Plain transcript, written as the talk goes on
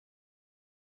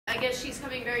I guess she's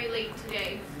coming very late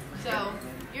today. So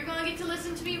you're going to get to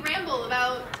listen to me ramble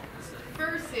about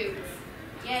fursuits.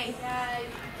 Yay.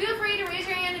 Feel free to raise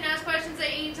your hand and ask questions at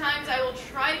any times. I will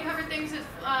try to cover things as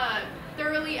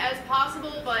thoroughly as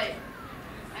possible, but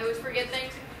I always forget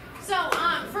things. So,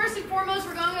 first and foremost,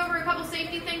 we're going over a couple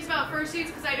safety things about fursuits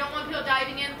because I don't want people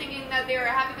diving in thinking that they're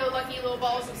happy-go-lucky little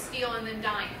balls of steel and then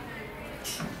dying.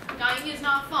 Dying is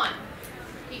not fun.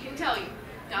 He can tell you.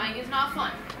 Dying is not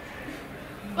fun.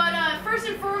 But first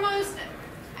and foremost,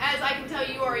 as I can tell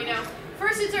you already know,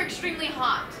 fursuits are extremely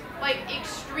hot. Like,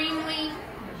 extremely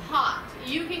hot.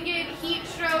 You can get heat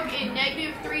stroke in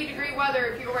 -3-degree weather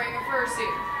if you're wearing a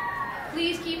fursuit.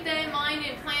 Please keep that in mind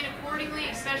and plan accordingly,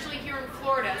 especially here in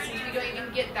Florida, since we don't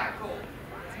even get that cold.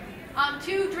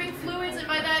 2, drink fluids, and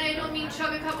by that I don't mean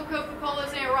chug a couple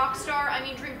Coca-Colas and a rock star, I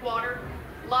mean drink water.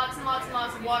 Lots and lots and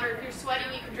lots of water. If you're sweating,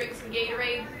 you can drink some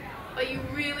Gatorade, but you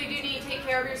really do need to take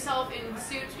care of yourself in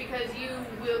suits because you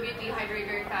will get dehydrated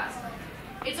very fast.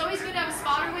 It's always good to have a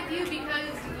spotter with you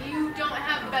because you don't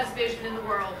have the best vision in the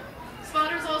world.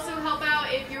 Spotters also help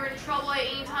out if you're in trouble at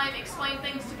any time, explain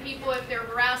things to people if they're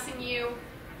harassing you,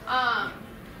 and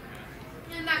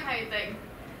that kind of thing.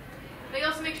 They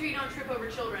also make sure you don't trip over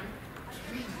children.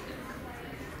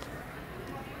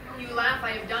 You laugh,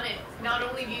 I have done it. Not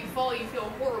only do you fall, you feel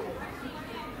horrible.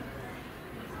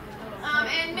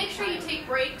 And make sure you take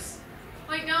breaks.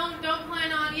 Like, don't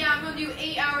plan on, yeah, I'm going to do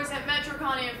 8 hours at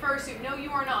Metrocon in a fursuit. No,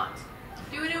 you are not.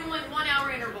 Do it in 1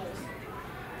 hour intervals.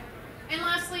 And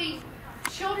lastly,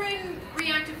 children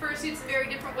react to fursuits in very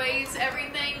different ways.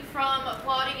 Everything from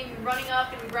applauding and running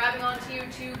up and grabbing onto you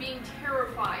to being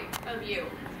terrified of you.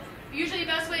 Usually the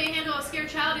best way to handle a scared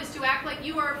child is to act like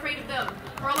you are afraid of them.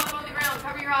 Curl up on the ground,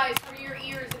 cover your eyes, cover your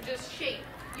ears, and just shake.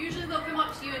 Usually they'll come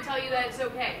up to you and tell you that it's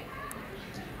okay.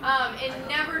 And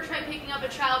never try picking up a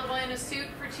child while in a suit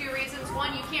for 2 reasons.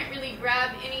 1, you can't really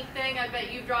grab anything. I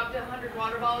bet you've dropped 100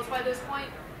 water bottles by this point.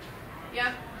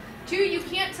 Yeah. 2, you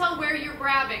can't tell where you're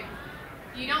grabbing.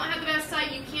 You don't have the best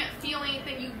sight, you can't feel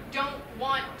anything, you don't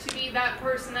want to be that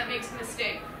person that makes a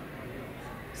mistake.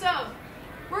 So,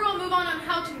 we're going to move on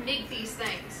how to make these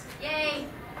things. Yay!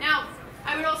 Now,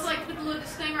 I would also like to put a little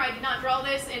disclaimer, I did not draw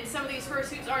this, and some of these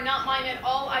fursuits are not mine at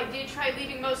all. I did try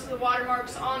leaving most of the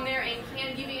watermarks on there and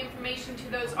can give you information to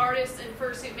those artists and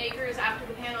fursuit makers after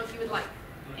the panel if you would like.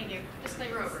 Thank you.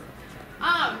 Disclaimer over.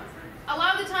 A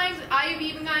lot of the times, I've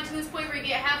even gotten to this point where you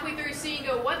get halfway through a scene and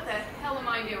go, what the hell am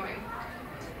I doing?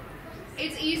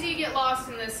 It's easy to get lost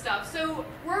in this stuff. So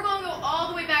we're going to go all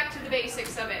the way back to the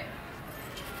basics of it.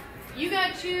 You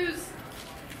got to choose,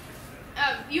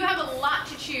 you have a lot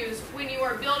to choose when you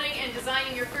are building and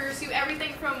designing your fursuit.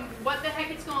 Everything from what the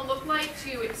heck it's going to look like,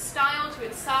 to its style, to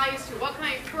its size, to what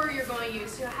kind of fur you're going to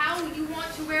use, to how you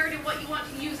want to wear it and what you want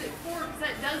to use it for, because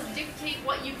that does dictate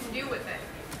what you can do with it.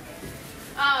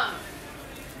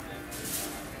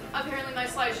 Apparently my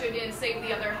slideshow didn't save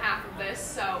the other half of this,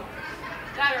 so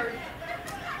that are...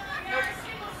 Nope.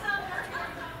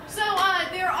 So,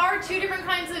 there are 2 different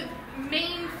kinds of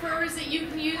main furs that you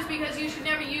can use because you should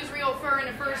never use real fur in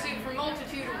a fursuit for a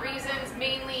multitude of reasons,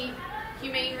 mainly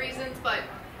humane reasons, but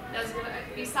that's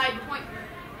beside the point.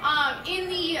 In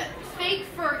the fake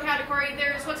fur category,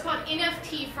 there's what's called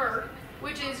NFT fur,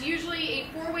 which is usually a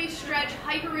 4-way stretch,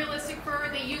 hyper-realistic fur.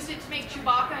 They used it to make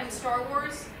Chewbacca in Star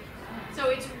Wars. So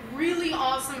it's really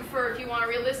awesome fur if you want a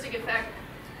realistic effect.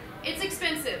 It's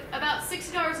expensive, about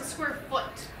 $60 a square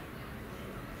foot.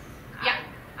 Yeah.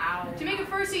 Ow. To make a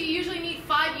fursuit, you usually need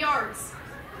 5 yards.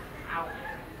 Ow.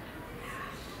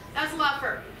 That's a lot of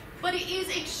fur. But it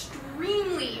is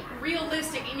extremely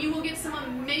realistic, and you will get some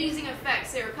amazing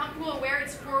effects. They're comfortable to wear.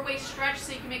 It's 4-way stretch,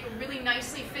 so you can make a really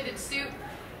nicely fitted suit.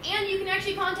 And you can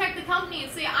actually contact the company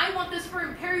and say, I want this fur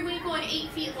in periwinkle and 8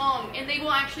 feet long, and they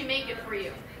will actually make it for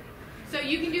you. So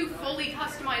you can do fully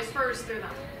customized furs through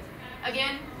them.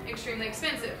 Again, extremely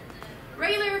expensive.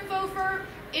 Regular faux fur,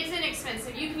 it's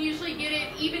inexpensive. You can usually get it,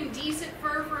 even decent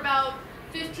fur, for about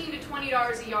 $15 to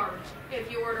 $20 a yard if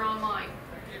you order online.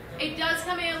 It does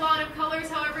come in a lot of colors,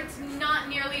 however, it's not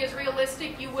nearly as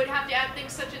realistic. You would have to add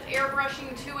things such as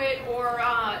airbrushing to it or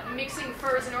mixing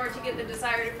furs in order to get the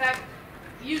desired effect.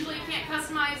 Usually you can't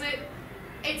customize it.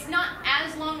 It's not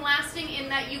as long lasting in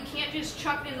that you can't just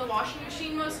chuck it in the washing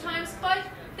machine most times, but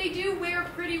they do wear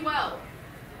pretty well.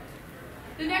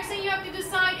 The next thing you have to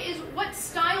decide is what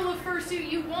style of fursuit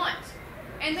you want.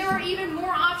 And there are even more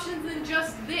options than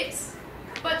just this.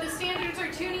 But the standards are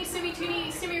toony,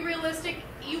 semi-toony, semi-realistic.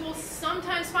 You will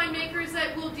sometimes find makers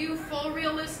that will do full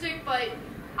realistic, but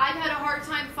I've had a hard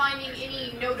time finding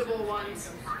any notable ones.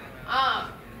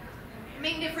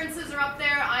 Main differences are up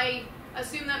there. I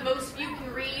assume that most of you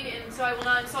can read, and so so I will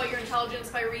not insult your intelligence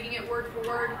by reading it word for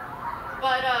word.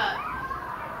 But,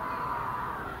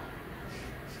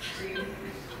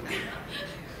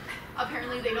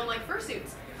 apparently they don't like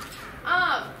fursuits.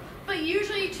 But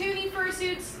usually tuning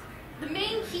fursuits, the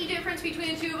main key difference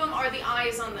between the two of them are the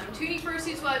eyes on them. Tuning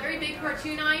fursuits will have very big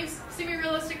cartoon eyes.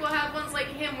 Semi-realistic will have ones like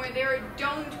him where there are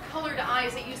domed colored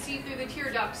eyes that you see through the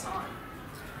tear ducts on.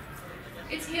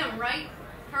 It's him, right?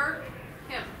 Her?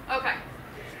 Him. Okay.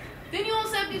 Then you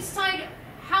also have to decide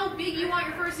how big you want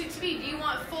your fursuit to be. Do you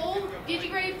want full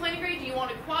digigrade, plantigrade? Do you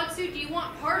want a quad suit? Do you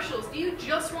want partials? Do you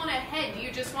just want a head? Do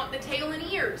you just want the tail and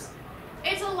ears?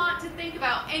 It's a lot to think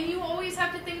about, and you always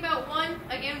have to think about, one,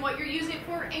 again, what you're using it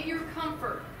for, and your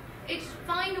comfort. It's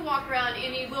fine to walk around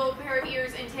in a little pair of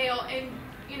ears and tail and,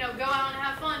 you know, go out and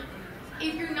have fun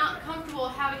if you're not comfortable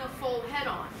having a full head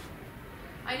on.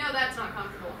 I know that's not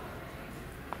comfortable.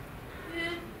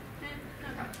 Okay.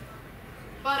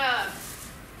 But,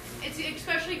 it's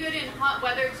especially good in hot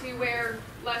weather to wear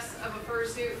less of a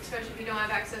fursuit, especially if you don't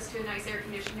have access to a nice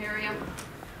air-conditioned area.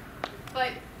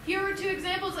 But here are two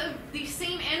examples of the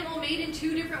same animal made in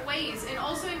two different ways, and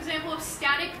also an example of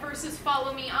static versus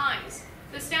follow me eyes.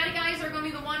 The static eyes are going to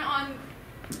be the one on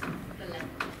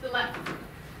the left,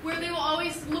 where they will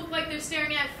always look like they're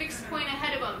staring at a fixed point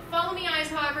ahead of them. Follow me eyes,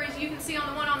 however, as you can see on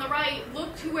the one on the right,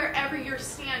 look to wherever you're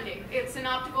standing. It's an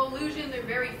optical illusion. They're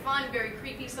very fun, very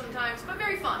creepy sometimes, but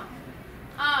very fun.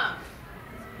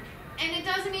 And it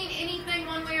doesn't mean anything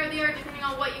one way or the other depending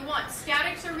on what you want.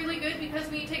 Statics are really good because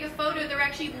when you take a photo, they're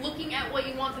actually looking at what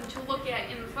you want them to look at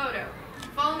in the photo.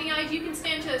 Follow me eyes, you can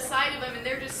stand to the side of them and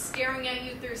they're just staring at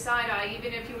you through side eye,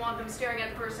 even if you want them staring at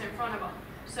the person in front of them.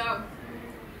 So,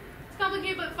 it's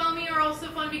complicated, but follow me are also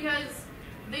fun because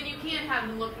then you can't have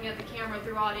them looking at the camera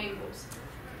through odd angles.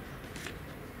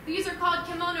 These are called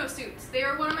kimono suits. They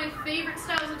are one of my favorite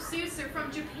styles of suits. They're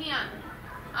from Japan.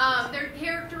 They're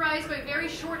characterized by very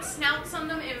short snouts on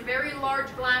them and very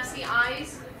large glassy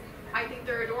eyes. I think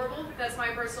they're adorable. That's my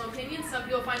personal opinion. Some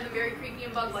people find them very creepy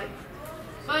and bug-like.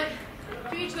 But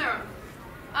to each their own.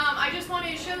 I just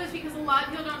wanted to show this because a lot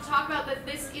of people don't talk about that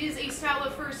this is a style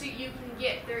of fursuit you can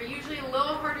get. They're usually a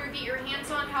little harder to get your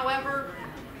hands on. However,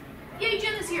 yay,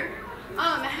 Jen is here.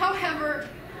 However,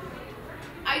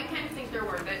 I kind of think they're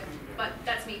worth it, but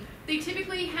that's me. They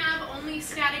typically have only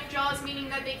static jaws, meaning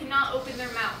that they cannot open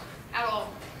their mouth at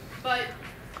all. But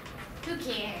who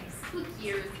cares? Who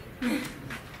cares?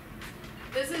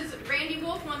 This is Randy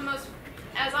Wolf, one of the most,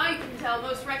 as I can tell,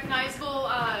 most recognizable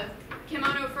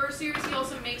kimono fursuiters. He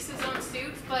also makes his own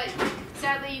suits, but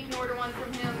sadly you can order one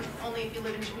from him only if you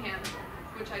live in Japan,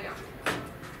 which I don't.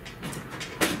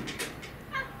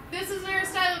 This is their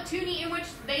style of tuni in which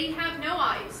they have no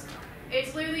eyes.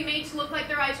 It's literally made to look like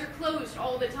their eyes are closed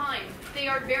all the time. They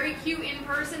are very cute in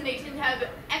person. They tend to have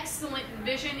excellent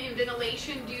vision and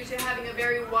ventilation due to having a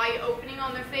very wide opening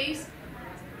on their face.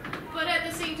 But at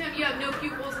the same time, you have no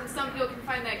pupils, and some people can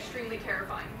find that extremely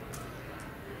terrifying.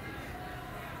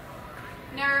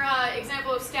 Another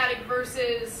example of static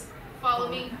versus follow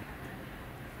me.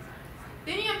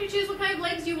 Then you have to choose what kind of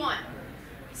legs you want.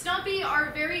 Stumpy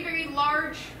are very, very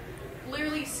large,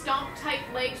 literally stomp-type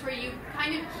legs where you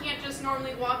kind of can't just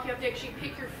normally walk. You have to actually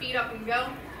pick your feet up and go.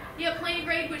 You have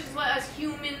plantigrade, which is what us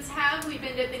humans have. We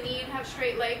bend at the knee and have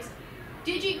straight legs.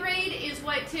 Digigrade is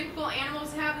what typical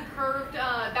animals have, the curved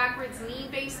backwards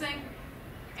knee-based thing.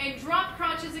 And drop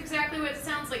crotch is exactly what it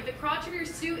sounds like. The crotch of your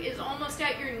suit is almost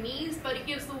at your knees, but it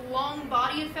gives the long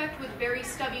body effect with very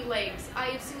stubby legs. I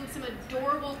have seen some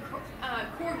adorable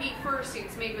corgi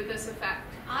fursuits made with this effect.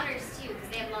 Otters too, because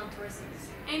they have long torsos.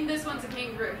 And this one's a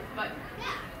kangaroo, but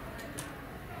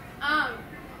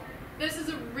this is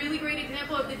a really great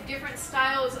example of the different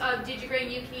styles of digigrade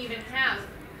you can even have.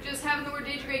 Just having the word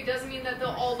digigrade doesn't mean that they'll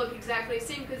all look exactly the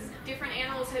same, because different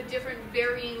animals have different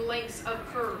varying lengths of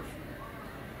curve.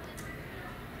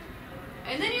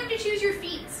 And then you have to choose your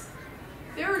feet.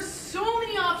 There are so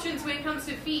many options when it comes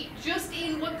to feet, just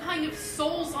in what kind of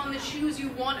soles on the shoes you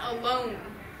want alone.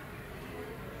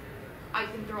 I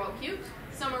think they're all cute.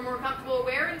 Some are more comfortable to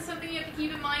wear, and something you have to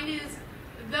keep in mind is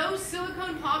those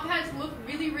silicone paw pads look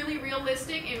really, really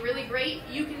realistic and really great.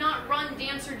 You cannot run,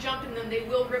 dance, or jump in them. They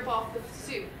will rip off the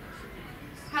suit.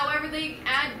 However, they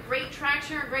add great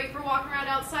traction, are great for walking around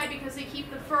outside because they keep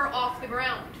the fur off the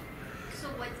ground. So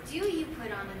what do you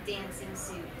put on a dancing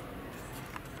suit?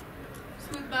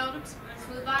 Smooth bottoms.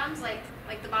 Smooth bottoms, like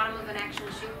the bottom of an actual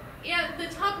shoe? Yeah, the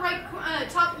top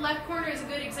left corner is a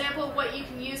good example of what you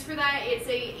can use for that. It's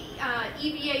a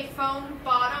EVA foam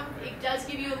bottom. It does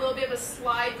give you a little bit of a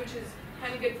slide, which is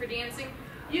kind of good for dancing.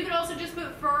 You could also just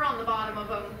put fur on the bottom of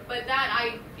them, but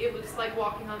it was like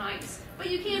walking on ice.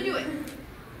 But you can do it.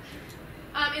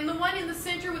 In the one in the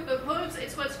center with the hooves,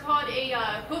 it's what's called a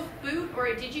hoof boot or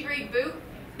a digigrade boot.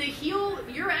 The heel,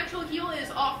 your actual heel is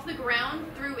off the ground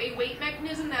through a weight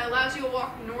mechanism that allows you to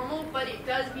walk normal, but it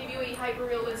does give you a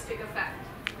hyper-realistic effect.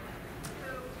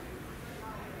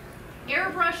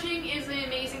 Airbrushing is an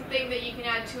amazing thing that you can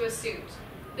add to a suit.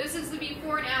 This is the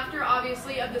before and after,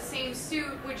 obviously, of the same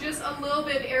suit with just a little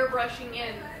bit of airbrushing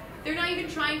in. They're not even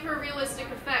trying for a realistic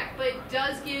effect, but it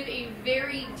does give a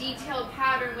very detailed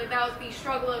pattern without the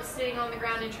struggle of sitting on the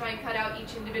ground and trying to cut out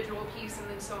each individual piece and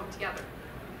then sew them together.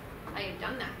 I have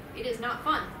done that. It is not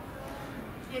fun.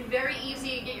 And very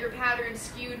easy to get your pattern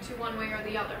skewed to one way or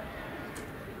the other.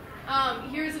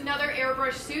 Here's another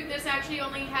airbrush suit. This actually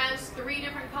only has 3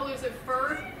 different colors of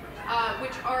fur,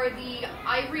 which are the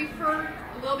ivory fur,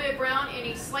 a little bit of brown, and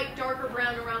a slight darker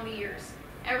brown around the ears.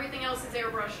 Everything else is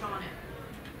airbrushed on it.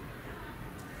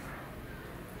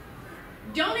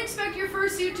 Don't expect your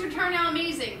fursuit to turn out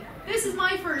amazing. This is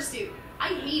my fursuit. I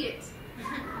hate it.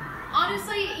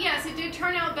 Honestly, yes, it did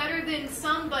turn out better than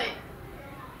some, but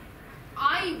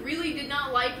I really did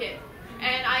not like it.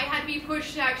 And I had to be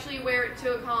pushed to actually wear it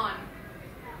to a con.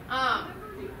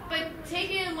 But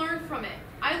take it and learn from it.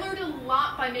 I learned a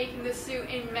lot by making this suit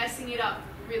and messing it up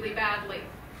really badly.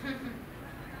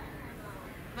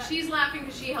 She's laughing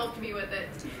because she helped me with it.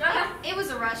 It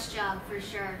was a rush job for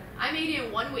sure. I made it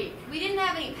in 1 week. We didn't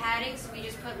have any padding, so we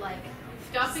just put like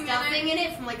Stuffing in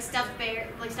it from like stuffed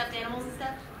animals and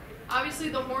stuff. Obviously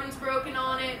the horn's broken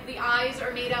on it. The eyes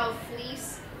are made out of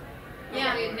fleece.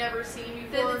 Yeah. We had never seen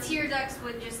before. The tear ducts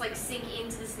would just like sink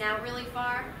into the snout really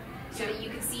far so that you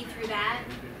could see through that.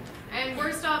 And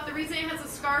worst off, the reason it has a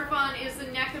scarf on is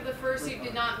the neck of the fursuit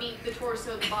did not meet the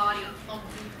torso of the body.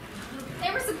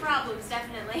 There were some problems,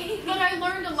 definitely. But I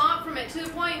learned a lot from it, to the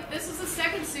point, this is the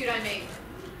second suit I made.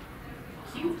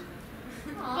 Cute.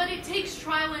 Aww. But it takes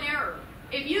trial and error.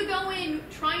 If you go in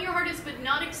trying your hardest but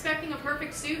not expecting a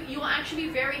perfect suit, you will actually be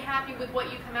very happy with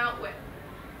what you come out with.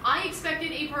 I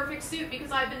expected a perfect suit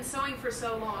because I've been sewing for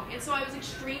so long, and so I was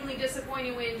extremely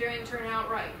disappointed when it didn't turn out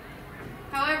right.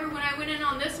 However, when I went in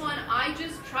on this one, I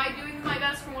just tried doing my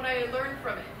best from what I had learned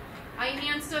from it. I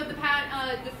hand sewed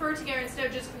the fur together instead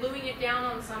of just gluing it down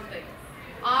on something.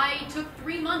 I took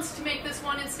 3 months to make this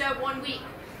one instead of 1 week,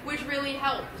 which really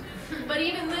helped. But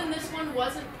even then, this one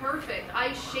wasn't perfect.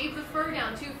 I shaved the fur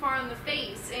down too far on the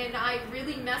face, and I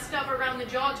really messed up around the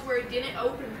jaw to where it didn't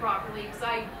open properly because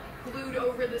I glued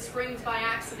over the springs by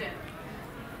accident.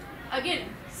 Again,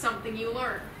 something you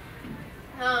learn.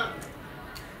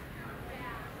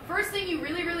 First thing you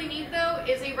really need, though,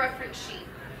 is a reference sheet.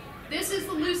 This is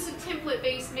the Lucid template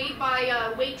base made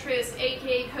by Waitress,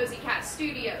 aka Cozy Cat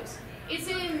Studios. It's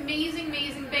an amazing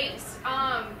base.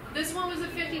 This one was a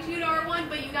 $52 one,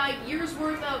 but you got years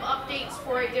worth of updates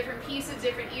for it, different pieces,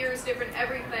 different ears, different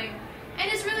everything.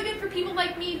 And it's really good for people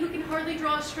like me who can hardly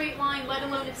draw a straight line, let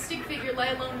alone a stick figure,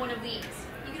 let alone one of these.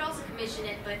 You could also commission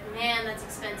it, but man, that's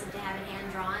expensive to have it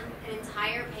hand drawn. An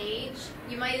entire page.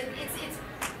 You might.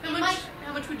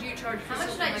 How much would you charge for How much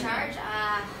something should I like charge?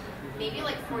 that? Maybe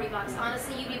like $40.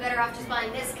 Honestly, you'd be better off just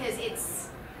buying this because it's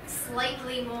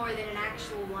slightly more than an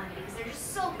actual one because they're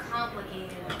just so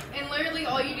complicated. And literally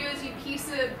all you do is you piece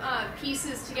the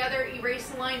pieces together, erase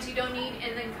the lines you don't need,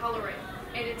 and then color it.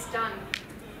 And it's done.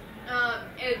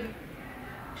 And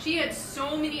she had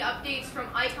so many updates from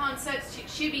icon sets to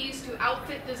chibis to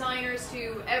outfit designers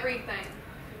to everything.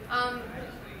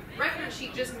 Reference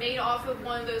sheet just made off of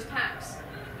one of those packs.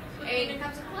 It even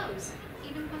comes with clothes.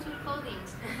 Even comes with clothing.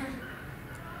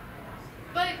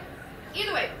 But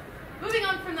either way, moving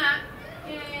on from that,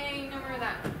 yay, no more of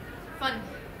that. Fun.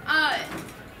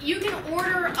 You can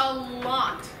order a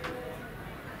lot.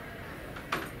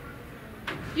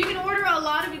 You can order a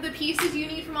lot of the pieces you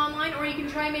need from online, or you can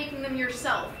try making them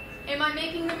yourself. And by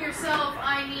making them yourself,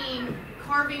 I mean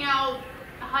carving out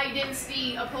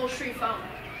high-density upholstery foam.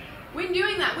 When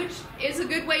doing that, which is a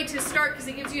good way to start because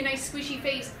it gives you a nice squishy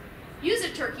face, use a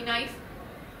turkey knife.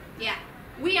 Yeah.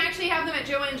 We actually have them at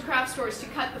Joann's craft stores to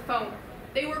cut the foam.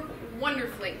 They work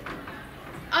wonderfully.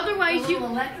 Otherwise, the little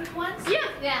electric ones?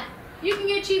 Yeah. You can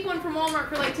get a cheap one from Walmart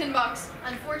for like $10.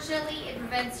 Unfortunately, it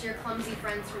prevents your clumsy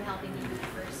friends from helping you with the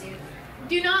fursuit.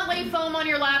 Do not lay foam on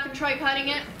your lap and try cutting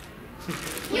it.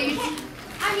 Please.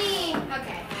 I mean,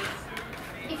 okay.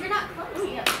 If you're not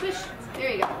clumsy, yeah, Squish.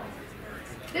 There you go.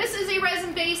 This is a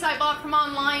resin base I bought from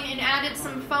online and added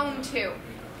some foam to.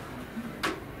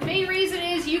 The main reason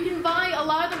is you can buy a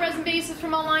lot of the resin bases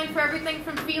from online for everything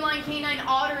from feline, canine,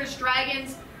 otters,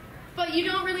 dragons, but you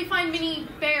don't really find many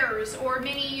bears or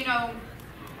many,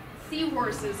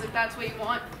 seahorses if that's what you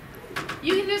want.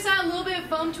 You can just add a little bit of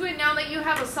foam to it now that you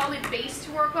have a solid base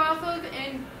to work off of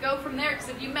and go from there, because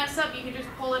if you mess up, you can just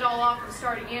pull it all off and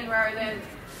start again rather than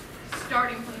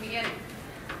starting from the beginning.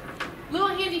 Little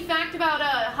handy fact about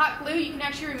hot glue, you can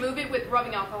actually remove it with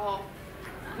rubbing alcohol.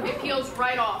 It peels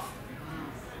right off.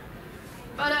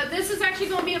 But this is actually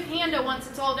going to be a panda once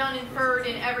it's all done and furred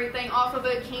and everything off of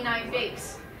a canine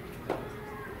base.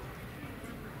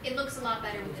 It looks a lot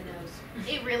better with the nose.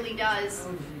 It really does.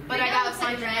 But I gotta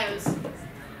find your nose.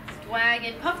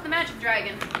 Dragon. Puff the Magic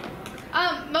Dragon.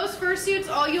 Most fursuits,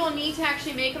 all you'll need to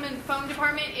actually make them in the foam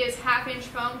department is 1/2-inch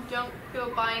foam. Don't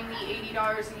go buying the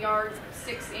 $80 a yard,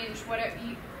 6-inch, whatever.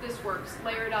 This works.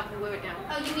 Layer it up and glue it down.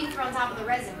 Oh, you mean for on top of the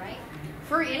resin, right?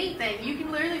 For anything. You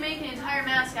can literally make an entire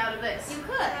mask out of this. You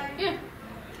could. Yeah.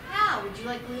 How? Would you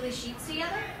like glue the sheets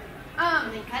together?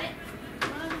 And then cut it?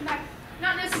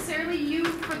 Not necessarily. You,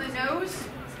 for the nose,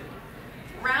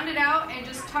 round it out and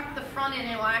just tuck the front in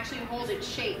and it will actually hold its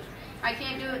shape. I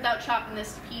can't do it without chopping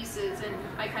this to pieces, and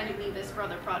I kind of need this for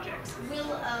other projects.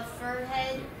 Will a fur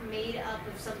head made up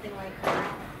of something like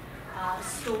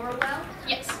store well?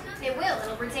 Yes. It will.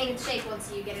 It'll retain its shape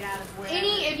once you get it out of wherever.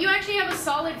 If you actually have a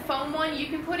solid foam one, you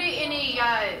can put it in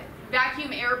a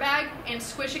vacuum air bag and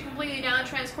squish it completely down,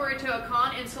 transport it to a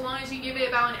con, and so long as you give it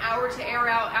about an hour to air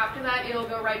out after that, it'll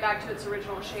go right back to its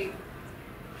original shape.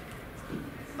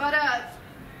 But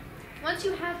once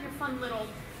you have your fun little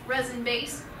resin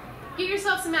base, get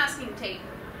yourself some masking tape.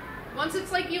 Once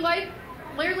it's like you like,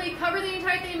 literally cover the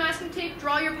entire thing in masking tape,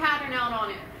 draw your pattern out on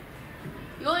it.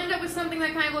 You'll end up with something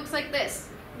that kind of looks like this.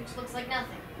 Which looks like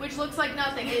nothing. Which looks like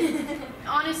nothing.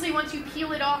 Honestly, once you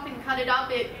peel it off and cut it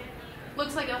up, it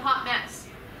looks like a hot mess.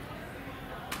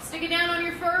 Stick it down on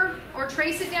your fur or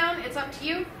trace it down, it's up to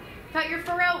you. Cut your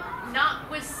fur out, not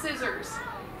with scissors.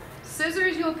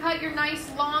 Scissors, you'll cut your nice,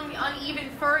 long, uneven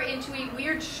fur into a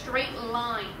weird straight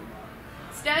line.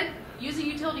 Instead, use a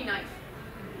utility knife.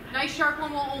 Nice sharp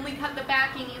one will only cut the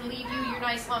backing and leave you your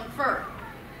nice long fur.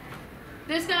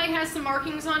 This guy has some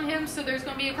markings on him, so there's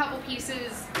going to be a couple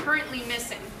pieces currently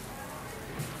missing.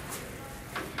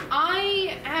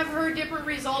 I have heard different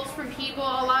results from people.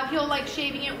 A lot of people like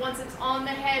shaving it once it's on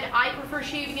the head. I prefer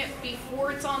shaving it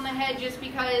before it's on the head just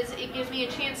because it gives me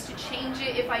a chance to change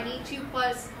it if I need to.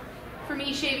 Plus, for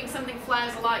me, shaving something flat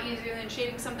is a lot easier than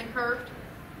shaving something curved.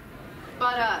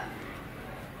 But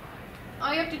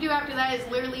all you have to do after that is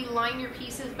literally line your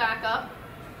pieces back up.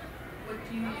 What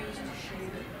do you use to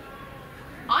shave it?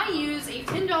 I use a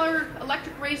 $10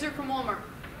 electric razor from Walmart.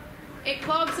 It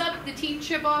clogs up, the teeth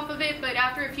chip off of it, but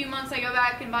after a few months I go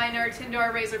back and buy another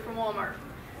 $10 razor from Walmart.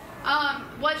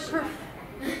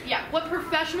 What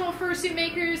professional fursuit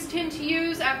makers tend to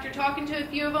use after talking to a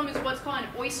few of them is what's called an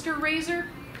oyster razor.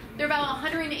 They're about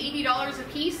 $180 a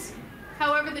piece.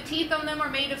 However, the teeth on them are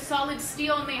made of solid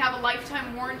steel and they have a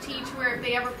lifetime warranty to where if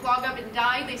they ever clog up and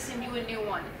die, they send you a new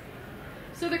one.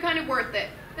 So they're kind of worth it.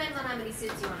 Depends on how many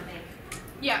suits you want to make.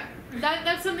 Yeah,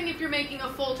 that's something if you're making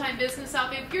a full-time business out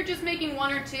there. If you're just making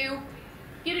one or two,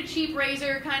 get a cheap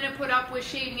razor, kind of put up with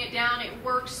shaving it down. It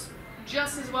works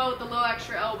just as well with the low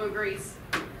extra elbow grease.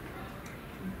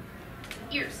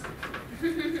 Ears.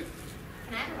 Can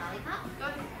I have a lollipop? Go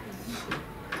ahead.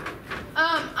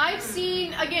 I've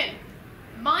seen, again,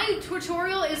 my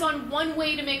tutorial is on one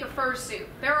way to make a fursuit.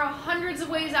 There are hundreds of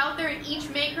ways out there, and each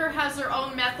maker has their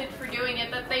own method for doing it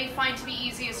that they find to be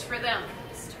easiest for them.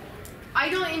 I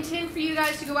don't intend for you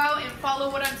guys to go out and follow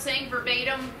what I'm saying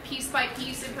verbatim, piece by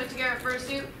piece, and put together a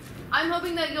fursuit. I'm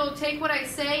hoping that you'll take what I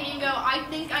say and go, I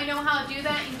think I know how to do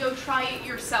that, and go try it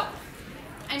yourself.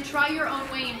 And try your own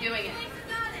way in doing it.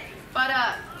 But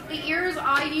the ears,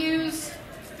 I use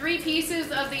 3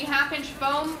 pieces of the 1/2-inch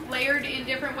foam layered in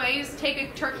different ways. Take a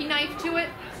turkey knife to it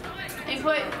and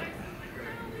put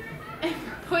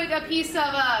a piece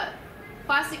of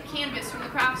plastic canvas from the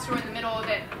craft store in the middle of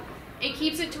it. It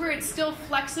keeps it to where it's still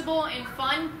flexible and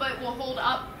fun, but will hold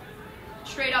up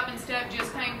straight up instead of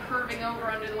just kind of curving over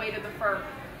under the weight of the fur.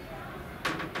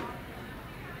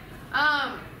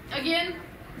 Again,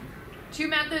 2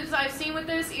 methods I've seen with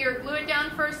this: either glue it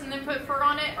down first and then put fur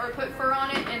on it, or put fur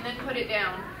on it and then put it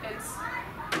down.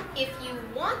 If you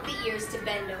want the ears to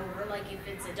bend over, like if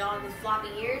it's a dog with floppy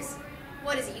ears,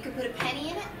 what is it? You can put a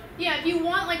penny in it? Yeah, if you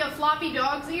want like a floppy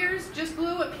dog's ears, just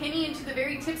glue a penny into the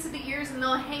very tips of the ears and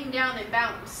they'll hang down and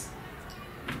bounce.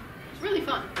 It's really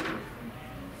fun.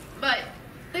 But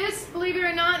this, believe it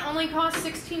or not, only costs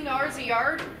 $16 a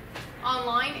yard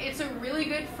online. It's a really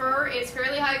good fur. It's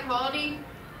fairly high quality.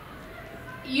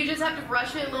 You just have to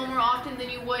brush it a little more often than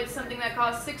you would something that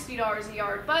costs $60 a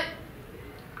yard. But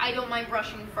I don't mind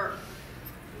brushing fur.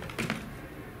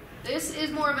 This is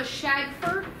more of a shag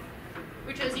fur.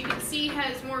 which as you can see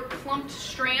has more clumped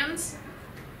strands.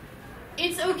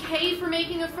 It's okay for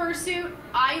making a fursuit.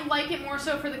 I like it more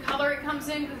so for the color it comes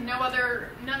in, because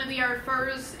none of the other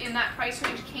furs in that price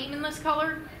range came in this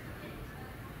color.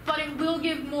 But it will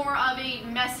give more of a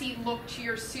messy look to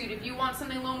your suit. If you want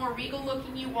something a little more regal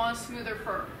looking, you want a smoother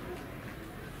fur.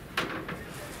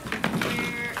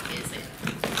 Where is it?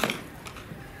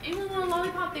 Anyone want a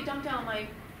lollipop? They dumped down my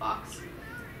box.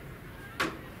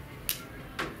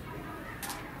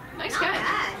 Nice Not guy.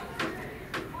 bad.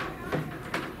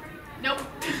 Nope.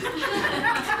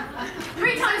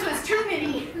 3 times was too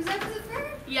many. Was that for the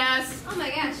fur? Yes. Oh my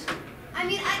gosh. I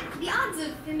mean, the odds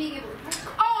of him being able to catch it.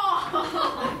 Oh!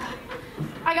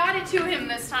 I got it to him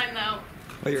this time, though.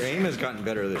 Well, your aim has gotten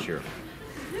better this year.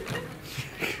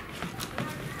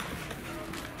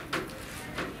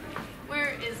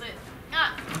 Where is it?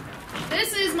 Ah,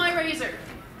 this is my razor.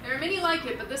 There are many like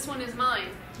it, but this one is mine.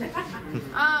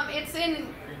 It's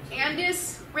an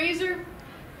Andis razor.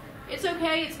 It's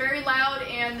okay, it's very loud,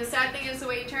 and the sad thing is the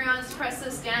way you turn it on is to press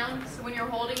this down, so when you're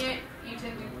holding it, you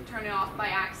tend to turn it off by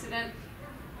accident.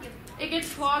 It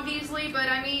gets clogged easily, but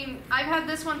I mean, I've had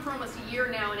this one for almost a year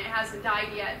now and it hasn't died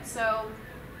yet, so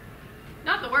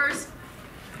not the worst.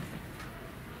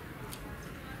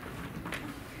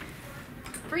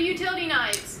 For utility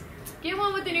knives, get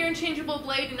one with an interchangeable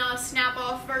blade and not a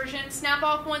snap-off version.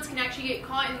 Snap-off ones can actually get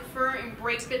caught in fur and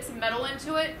break bits of metal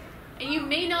into it, and you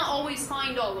may not always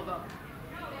find all of them.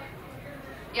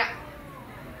 Yeah.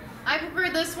 I prefer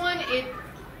this one. It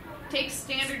takes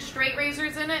standard straight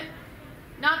razors in it.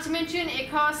 Not to mention, it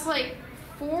costs like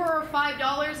 $4 or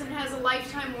 $5 and has a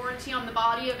lifetime warranty on the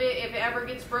body of it. If it ever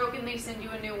gets broken, they send you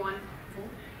a new one.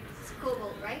 It's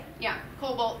Cobalt, right? Yeah,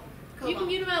 Cobalt. You can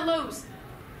get them at Lowe's.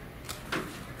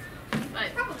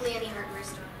 But Probably any hardware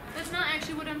store. that's not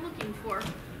actually what I'm looking for.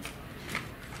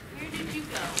 Where did you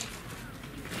go?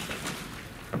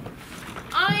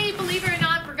 I, believe it or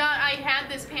not, forgot I had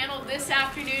this panel this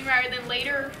afternoon rather than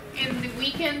later in the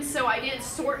weekend, so I didn't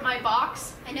sort my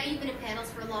box. I know you've been in panels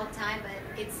for a long time, but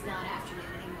it's not afternoon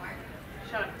anymore.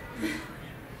 Shut up.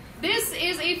 This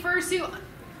is a fursuit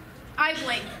eye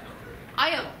blink. I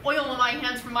have oil on my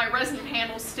hands from my resin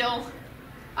panels still.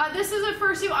 This is a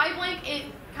fursuit eye blink. It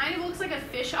kind of looks like a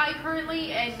fish eye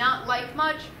currently and not like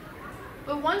much.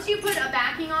 But once you put a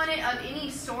backing on it of any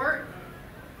sort,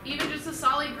 even just a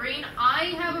solid green,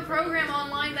 I have a program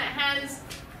online that has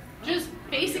just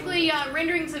basically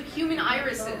renderings of human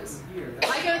irises.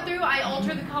 I go through, I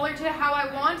alter the color to how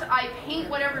I want, I paint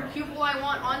whatever pupil I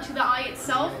want onto the eye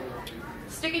itself,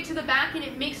 stick it to the back, and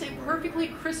it makes a perfectly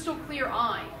crystal clear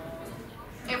eye.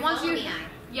 And once Follow me on.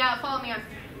 Yeah, follow me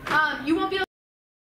on. You won't be able